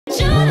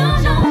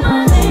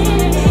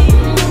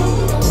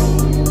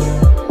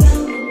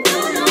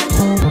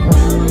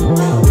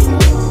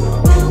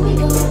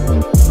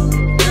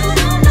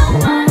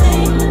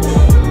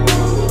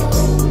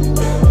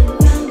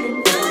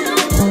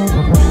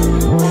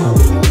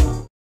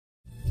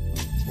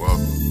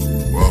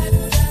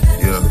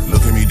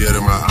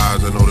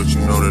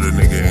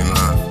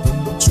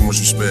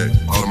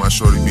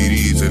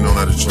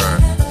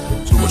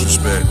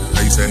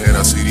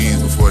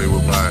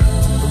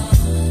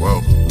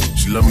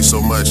love me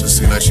so much, it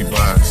seem like she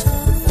biased.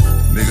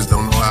 Niggas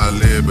don't know how I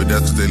live, but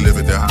that's cause they live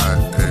it that high.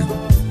 Hey.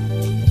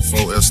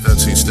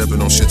 4L13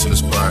 stepping on shit to the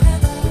spot.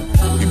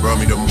 He brought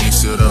me the money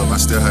sealed up, I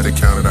still had it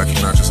counted, I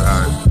cannot just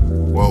hide.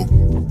 Whoa,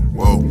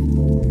 whoa,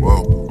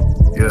 whoa.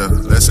 Yeah,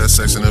 let's have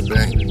sex in the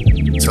bank.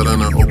 Tell her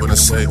to open a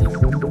safe.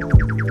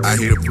 I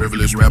hate a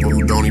privileged rapper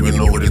who don't even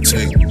know what it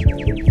takes.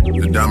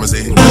 The diamonds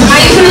they hit. I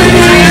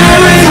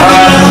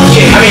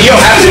mean, you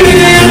don't have to.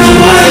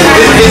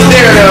 It's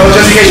there though,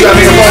 just in case you gotta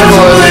make a phone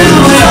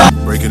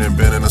call. Breaking and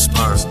bending the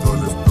spines, do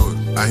it, let's do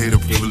it. I hate a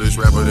privileged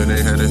rapper that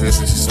ain't had a hit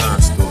since he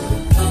signed, do it.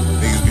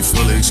 Niggas be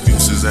full of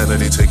excuses after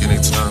they taking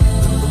their time.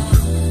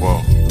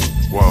 Whoa,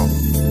 whoa,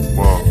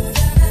 whoa.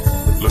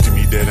 Look at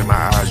me dead in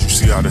my eyes, you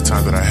see all the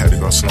times that I had to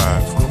go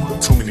slide.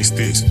 Too many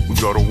sticks, we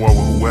go to war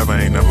with whoever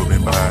ain't never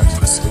been by.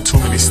 Listen, too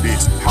many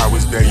sticks, how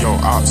is that your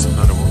ops and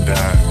none of them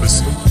died?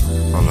 Listen,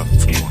 hold up,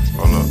 21,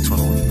 hold up,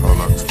 21,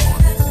 hold up,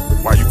 21.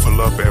 Why you pull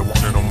up at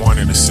 1 in the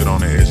morning and sit on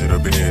the edge of the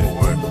bed?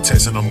 What?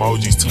 Texting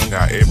emojis, tongue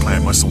out,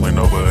 eggplant must have went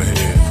over her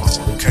head.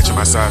 Catch him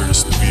outside of the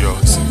studio,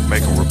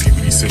 make him repeat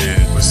what he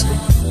said. Listen,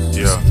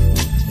 yeah,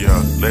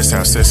 let's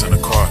have sex in the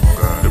car.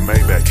 The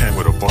Maybach came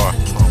with a bar.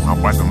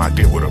 I'm wiping my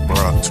dick with a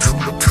bra.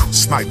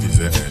 Snipe his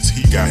ass,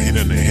 he got hit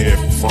in the head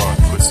from far.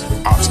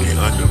 Ops get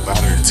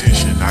undivided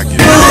attention, I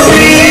get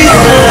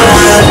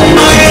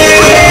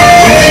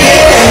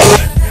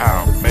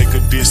how? Make a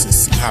distance,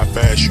 see how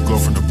fast you go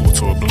from the boot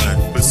to a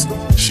blunt. Listen,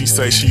 she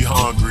say she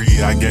hungry,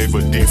 I gave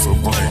her dick for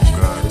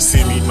brunch.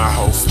 Send me my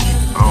whole feet,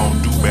 I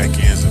don't do back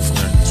ends and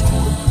fronts.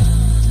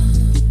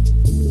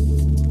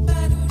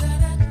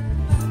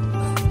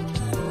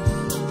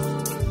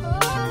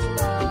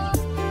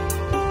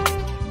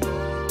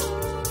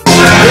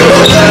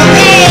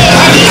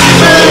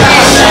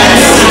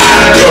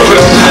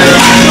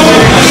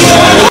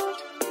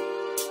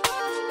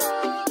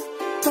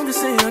 I'm just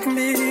saying I can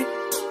be,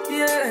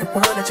 yeah, the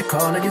one that you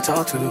call and you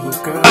talk to, girl.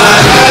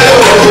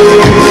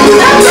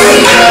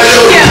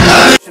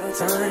 Your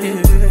time, you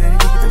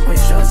can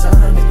waste your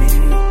time with me.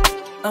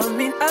 I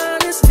mean,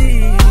 honestly,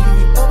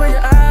 open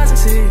your eyes and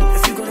see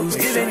if you're gonna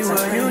give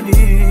anyone you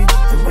need.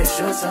 Don't waste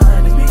your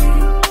time with me.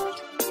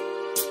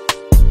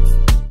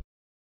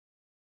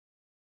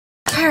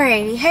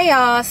 Alrighty, hey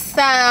y'all.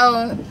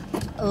 So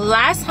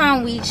last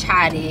time we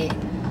chatted,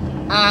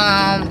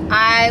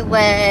 I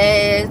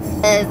was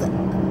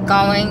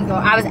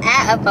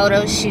at a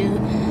photo shoot.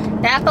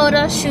 That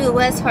photo shoot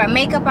was for a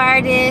makeup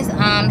artist.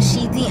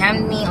 She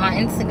DM'd me on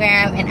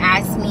Instagram and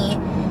asked me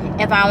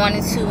if I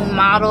wanted to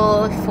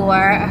model for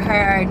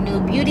her new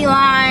beauty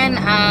line.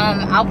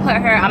 I'll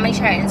make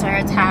sure I enter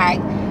her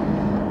tag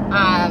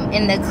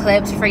in the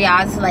clips for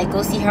y'all to like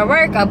go see her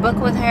work. I'll book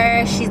with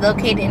her. She's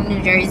located in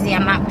New Jersey.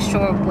 I'm not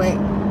sure what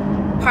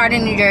part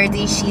of New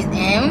Jersey she's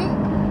in.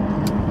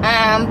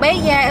 But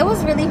yeah, it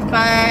was really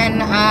fun.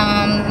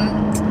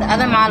 The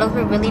other models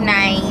were really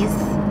nice.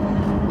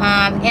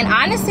 And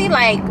honestly,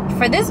 like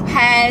for this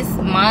past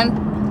month,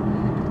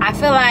 I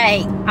feel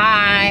like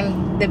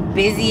I'm the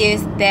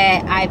busiest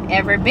that I've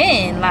ever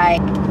been.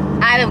 Like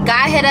I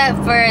got hit up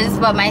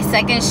for my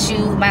second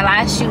shoot. My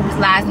last shoot was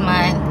last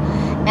month,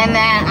 and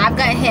then I've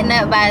got hit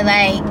up by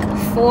like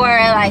 4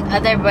 like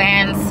other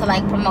brands to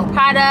like promote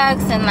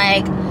products and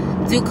like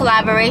do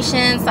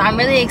collaborations. So I'm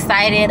really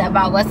excited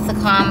about what's to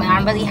come, and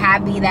I'm really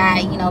happy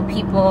that, you know,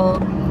 people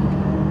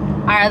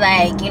are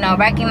like, you know,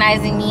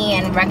 recognizing me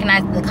and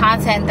recognizing the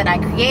content that I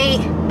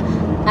create.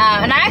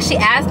 And I actually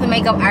asked the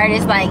makeup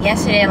artist like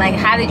yesterday, like,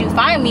 how did you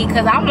find me?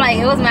 Because I'm like,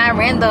 it was mad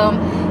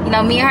random. You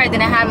know, me and her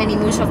didn't have any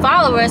mutual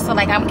followers, so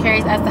like I'm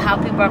curious as to how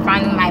people are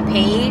finding my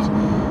page.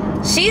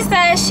 She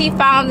says she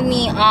found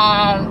me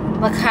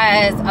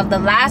because of the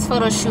last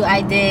photo shoot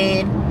I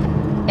did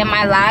in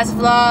my last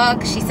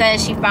vlog. She said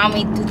she found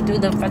me through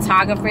the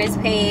photographer's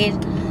page.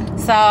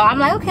 So I'm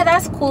like, okay,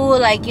 that's cool.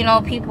 Like, you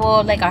know,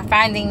 people like are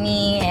finding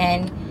me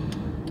and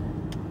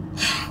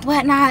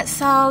whatnot.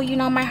 So, you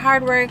know, my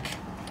hard work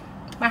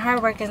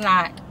is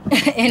not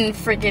in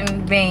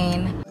freaking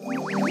vain.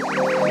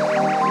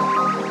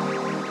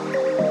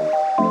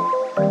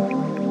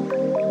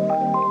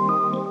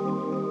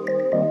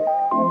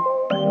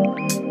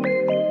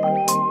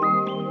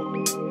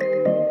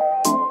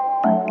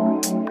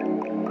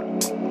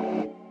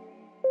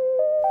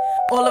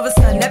 All of a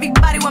sudden,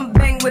 everybody want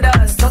bang with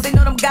us. Don't they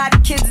know them God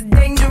kids are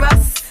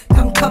dangerous?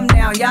 Come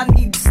now, y'all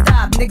need to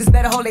stop. Niggas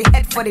better hold their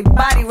head for their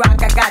body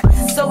rock. I got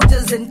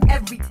soldiers in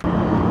every.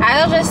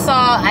 I just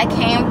saw I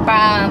came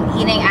from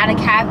eating at a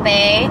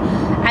cafe.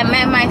 I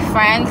met my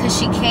friend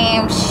because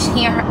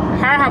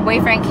her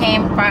boyfriend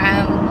came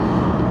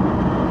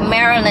from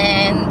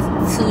Maryland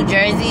to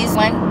Jersey.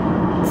 Went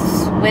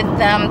with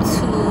them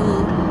to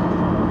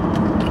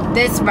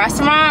this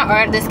restaurant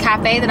or this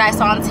cafe that I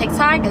saw on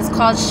TikTok. It's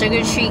called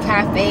Sugar Tree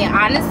Cafe.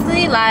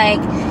 Honestly,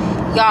 like,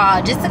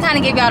 y'all, just to kind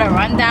of give y'all a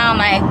rundown,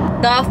 like,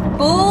 the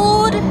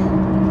food,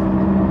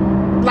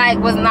 like,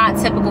 was not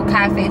typical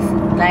cafe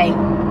food. Like,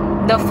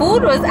 the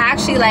food was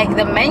actually, like,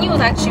 the menu was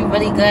actually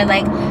really good.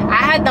 Like, I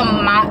had the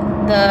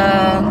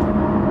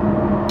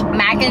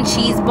mac and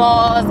cheese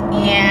balls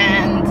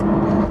and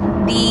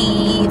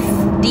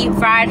the deep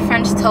fried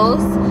French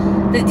toast.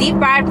 The deep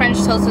fried French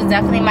toast was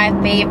definitely my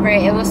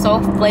favorite. It was so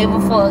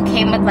flavorful. It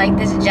came with like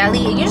this jelly.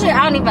 Usually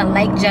I don't even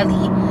like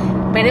jelly,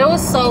 but it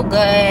was so good.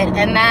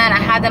 And then I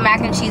had the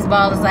mac and cheese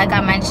balls, like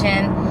I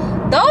mentioned.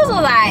 Those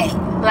were like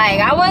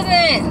I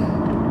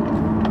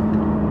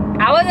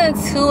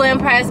wasn't too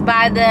impressed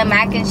by the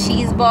mac and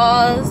cheese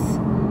balls.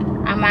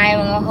 I'm not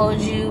even gonna hold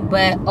you,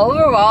 but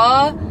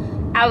overall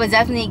I would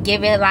definitely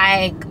give it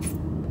like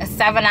a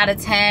 7 out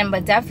of 10,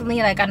 but definitely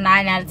like a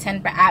 9 out of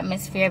 10 for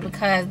atmosphere,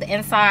 because the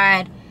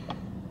inside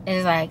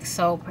is like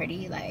so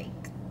pretty,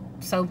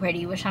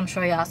 which I'm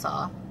sure y'all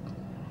saw.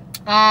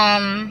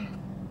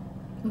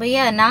 But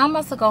yeah, now I'm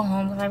about to go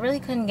home because I really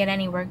couldn't get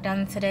any work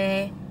done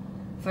today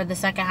for the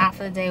second half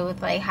of the day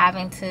with like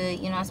having to,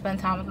 you know, spend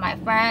time with my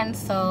friends.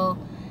 So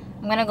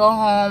I'm gonna go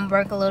home,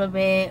 work a little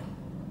bit,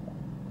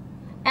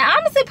 and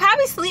honestly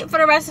probably sleep for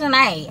the rest of the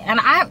night.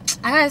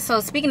 And so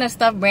speaking of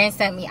stuff Brand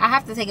sent me, I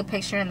have to take a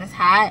picture in this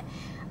hat.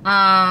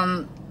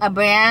 A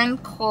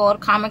brand called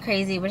Common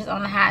Crazy, which is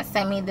on the hat,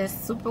 sent me this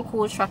super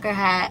cool trucker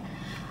hat.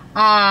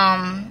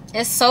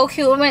 It's so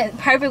cute. It went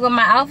perfect with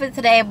my outfit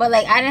today, but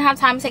like I didn't have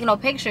time to take no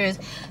pictures.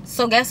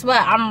 So guess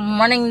what? I'm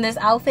running this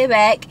outfit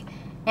back,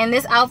 and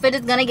this outfit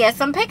is gonna get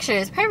some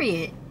pictures,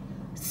 period.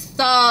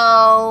 So,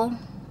 oh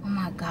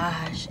my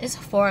gosh, it's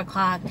 4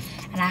 o'clock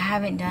and I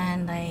haven't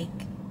gotten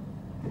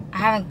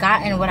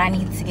what I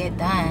need to get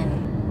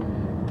done.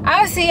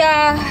 I'll see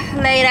y'all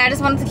later. I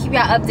just wanted to keep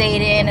y'all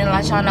updated and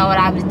let y'all know what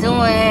I was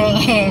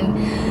doing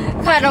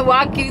and kind of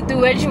walk you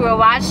through what you were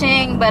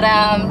watching. But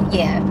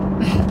yeah.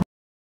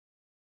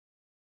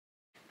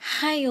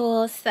 Hi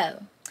y'all.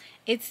 So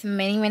it's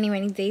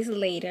many days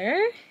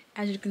later.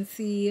 As you can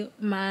see,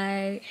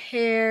 my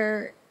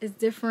hair is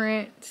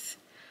different,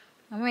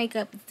 my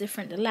makeup is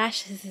different, the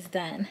lashes is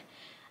done.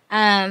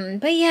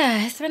 But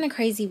yeah, it's been a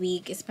crazy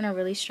week. It's been a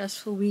really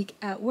stressful week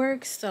at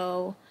work.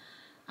 So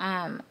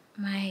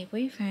my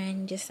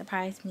boyfriend just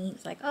surprised me.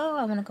 He's like, oh,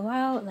 I want to go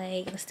out,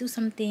 like let's do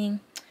something.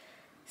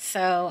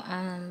 So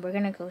we're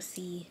gonna go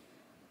see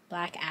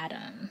Black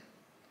Adam.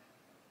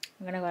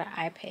 We're gonna go to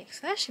iPic,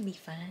 so that should be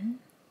fun.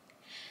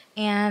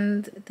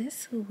 And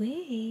this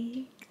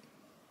wig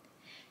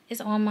is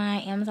on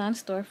my Amazon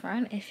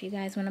storefront if you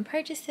guys want to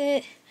purchase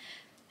it.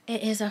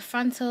 It is a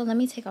frontal. Let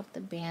me take off the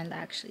band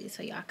actually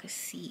so y'all can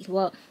see.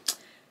 Well,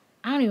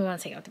 I don't even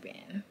want to take out the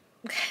band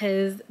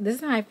because this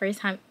is my first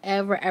time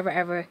ever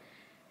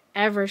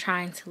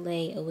trying to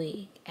lay a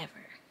wig ever.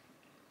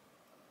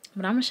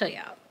 But I'm gonna show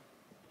y'all.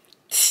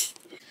 So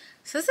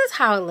this is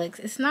how it looks.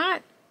 It's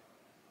not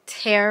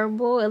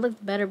terrible. It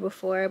looked better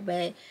before,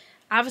 but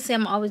obviously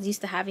I'm always used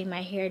to having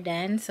my hair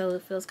done, so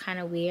it feels kind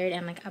of weird,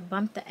 and like I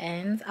bumped the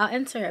ends. I'll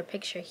enter a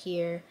picture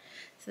here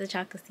so that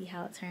y'all can see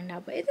how it turned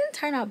out, but it didn't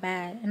turn out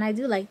bad, and I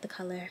do like the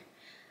color.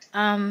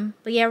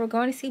 But yeah, we're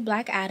going to see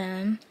Black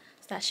Adam,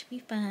 so that should be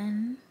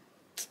fun.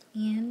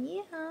 And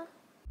yeah,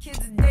 kids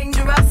are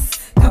dangerous.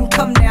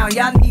 Come now,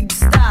 y'all need to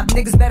stop.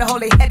 Niggas better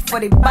hold their head for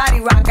their body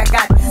rock. I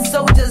got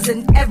soldiers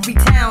in every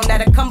town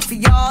that'll come for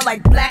y'all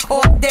like Black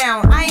Hawk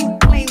Down. I ain't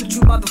playing with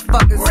you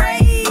motherfuckers.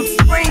 I'm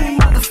spraying you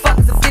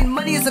motherfuckers. If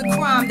money is a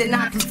crime, then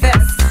I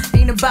confess.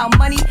 Ain't about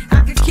money,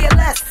 I could care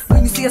less.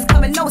 When you see us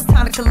coming, know it's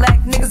time to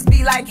collect. Niggas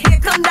be like, here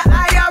come the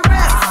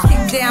IRS.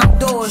 Kick down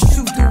doors,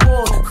 shoot through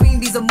walls. Queen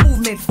Bee's a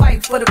movement,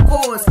 fight for the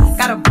cause.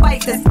 Got a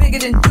bike that's bigger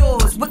than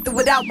doors. With or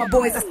without my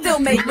boys, I still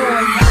make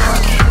noise.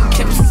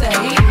 Kim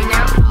say,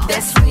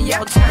 that's when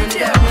y'all turn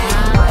it up.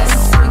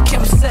 West when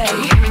Kim say,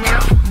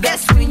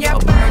 that's when y'all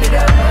burn it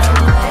up.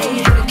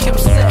 Kim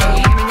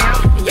say,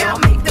 y'all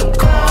make them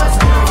calls.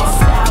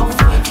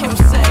 South when Kim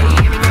say,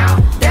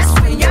 that's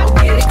when y'all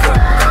get it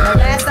crunk.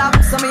 Last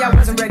album, some of y'all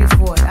wasn't ready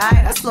for it.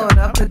 Alright, I slowed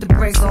up, put the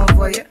brakes on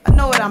for you. I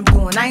know what I'm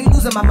doing, I ain't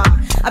losing my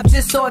mind. I'm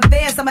just so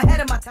advanced, I'm ahead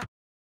of my time.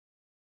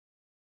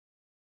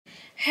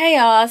 hey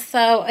y'all,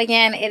 so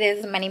again, it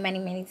is many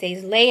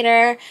days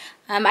later.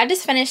 I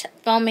just finished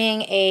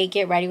filming a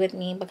get ready with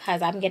me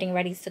because I'm getting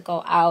ready to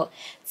go out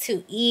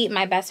to eat.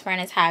 My best friend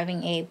is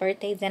having a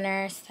birthday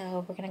dinner,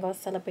 so we're gonna go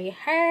celebrate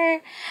her.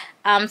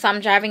 So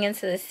I'm driving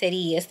into the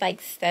city. It's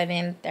like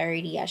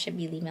 7:30. I should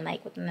be leaving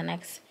like within the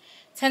next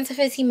 10 to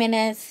 15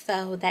 minutes,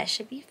 so that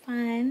should be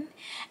fun.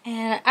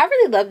 And I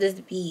really love this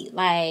beat.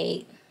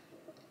 Like,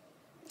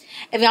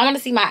 if y'all want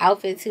to see my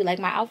outfit too, like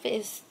my outfit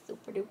is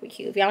super duper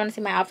cute. If y'all want to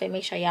see my outfit,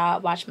 make sure y'all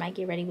watch my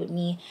get ready with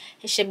me.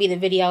 It should be the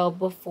video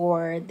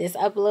before this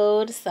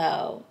upload.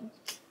 So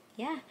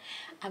yeah,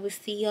 I will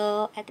see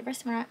y'all at the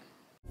restaurant.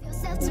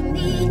 Yourself to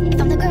me,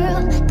 if I'm the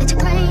girl that you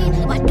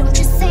claim, why don't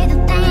you say the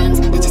things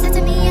that you said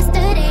to me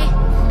yesterday?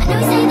 I know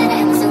you say that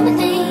it was super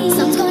things.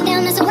 Something's going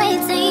down, that's the way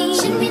it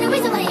seems. Shouldn't be the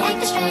reason why you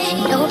acting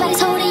strange.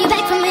 Nobody's holding you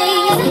back from me.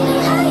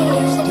 How you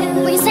usually do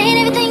when you're saying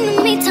everything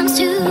to me times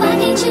two. Why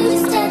can't you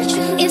just tell the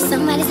truth? If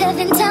somebody said,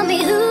 then tell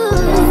me who.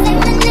 Say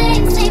my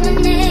name, say my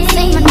name.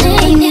 Say my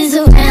name is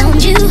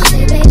around you.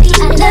 Say, baby,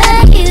 I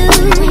love you.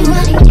 Say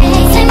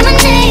my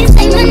name,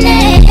 say my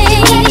name.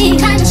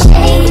 Kinda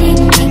shady,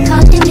 ain't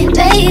calling me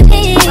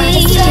baby.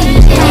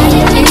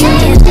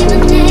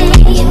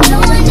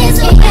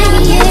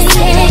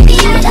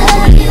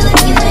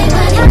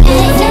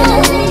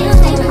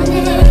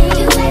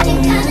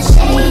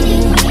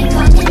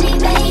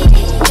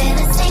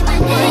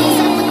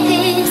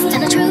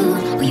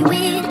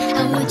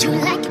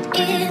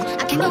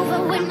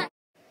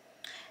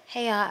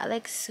 Hey y'all, I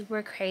look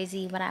super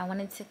crazy, but I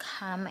wanted to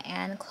come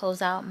and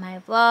close out my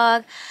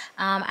vlog.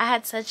 I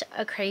had such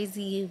a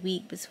crazy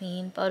week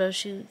between photo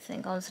shoots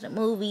and going to the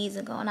movies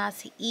and going out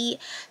to eat.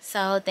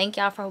 So thank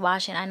y'all for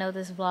watching. I know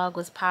this vlog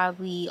was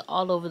probably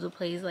all over the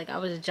place. Like I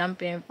was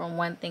jumping from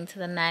one thing to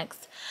the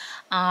next.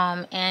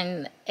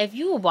 And if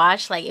you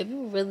watch, like if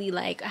you really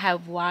like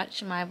have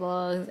watched my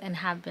vlogs and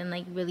have been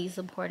like really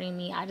supporting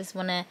me, I just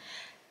want to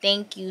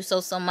thank you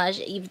so much.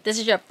 If this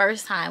is your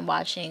first time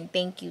watching,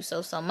 thank you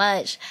so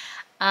much.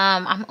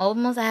 I'm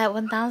almost at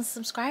 1,000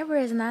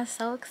 subscribers, and that's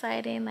so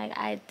exciting. Like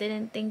I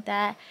didn't think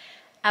that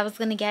I was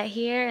gonna get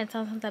here, and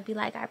sometimes I'd be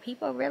like, are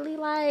people really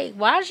like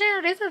watching?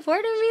 Are they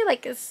supporting me?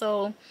 Like it's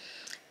so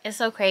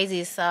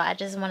crazy. So I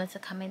just wanted to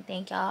come and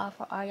thank y'all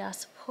for all y'all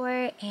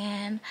support,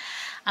 and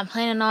I'm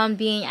planning on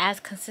being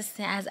as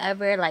consistent as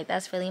ever. Like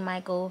that's really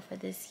my goal for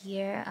this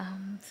year.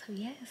 So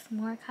yes,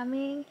 more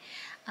coming.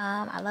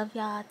 I love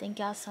y'all. Thank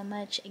y'all so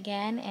much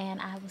again,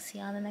 and I will see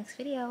y'all in the next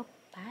video.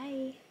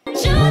 Bye.